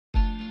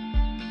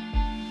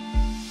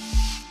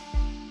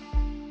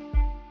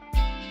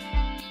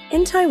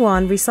In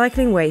Taiwan,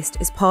 recycling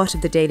waste is part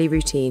of the daily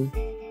routine.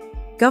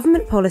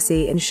 Government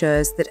policy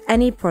ensures that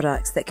any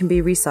products that can be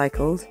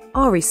recycled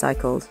are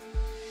recycled.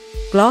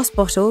 Glass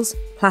bottles,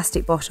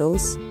 plastic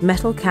bottles,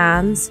 metal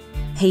cans,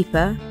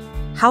 paper,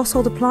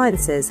 household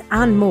appliances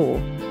and more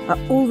are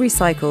all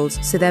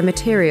recycled so their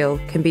material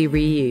can be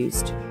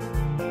reused.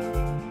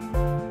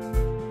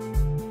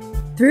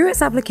 Through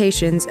its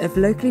applications of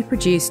locally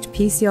produced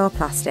PCR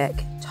plastic,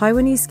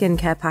 Taiwanese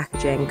skincare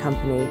packaging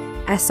company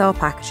SR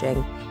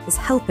Packaging is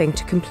helping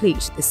to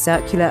complete the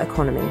circular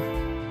economy.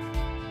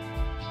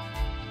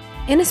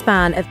 In a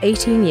span of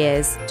 18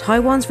 years,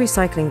 Taiwan's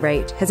recycling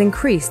rate has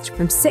increased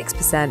from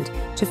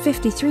 6% to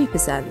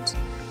 53%,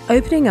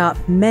 opening up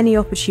many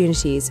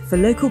opportunities for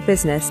local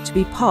business to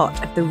be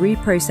part of the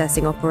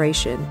reprocessing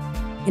operation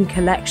in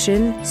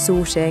collection,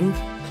 sorting,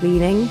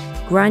 cleaning,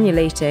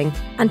 granulating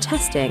and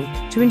testing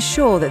to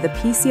ensure that the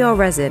PCR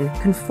resin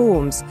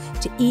conforms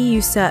to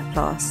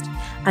EuCertPlast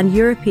and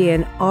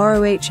European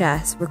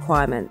RoHS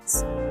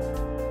requirements.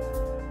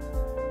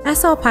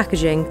 SR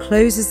Packaging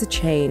closes the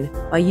chain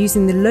by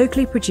using the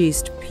locally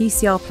produced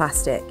PCR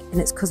plastic in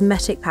its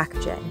cosmetic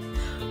packaging,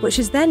 which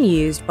is then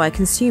used by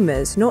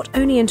consumers not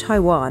only in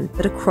Taiwan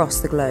but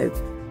across the globe.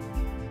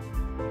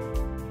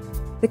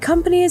 The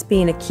company has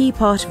been a key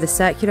part of the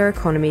circular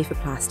economy for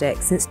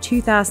plastic since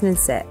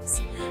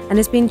 2006 and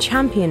has been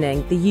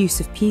championing the use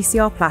of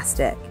PCR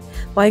plastic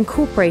by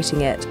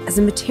incorporating it as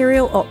a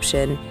material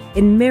option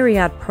in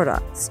myriad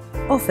products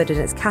offered in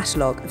its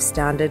catalogue of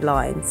standard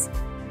lines.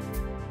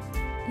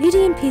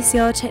 Leading in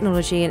PCR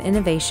technology and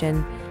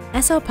innovation,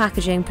 SR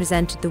Packaging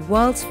presented the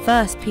world's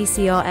first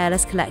PCR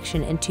airless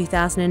collection in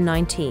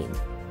 2019,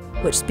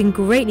 which has been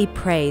greatly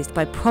praised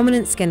by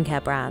prominent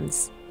skincare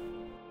brands.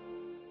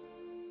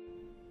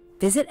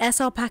 Visit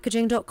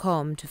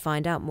srpackaging.com to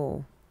find out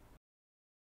more.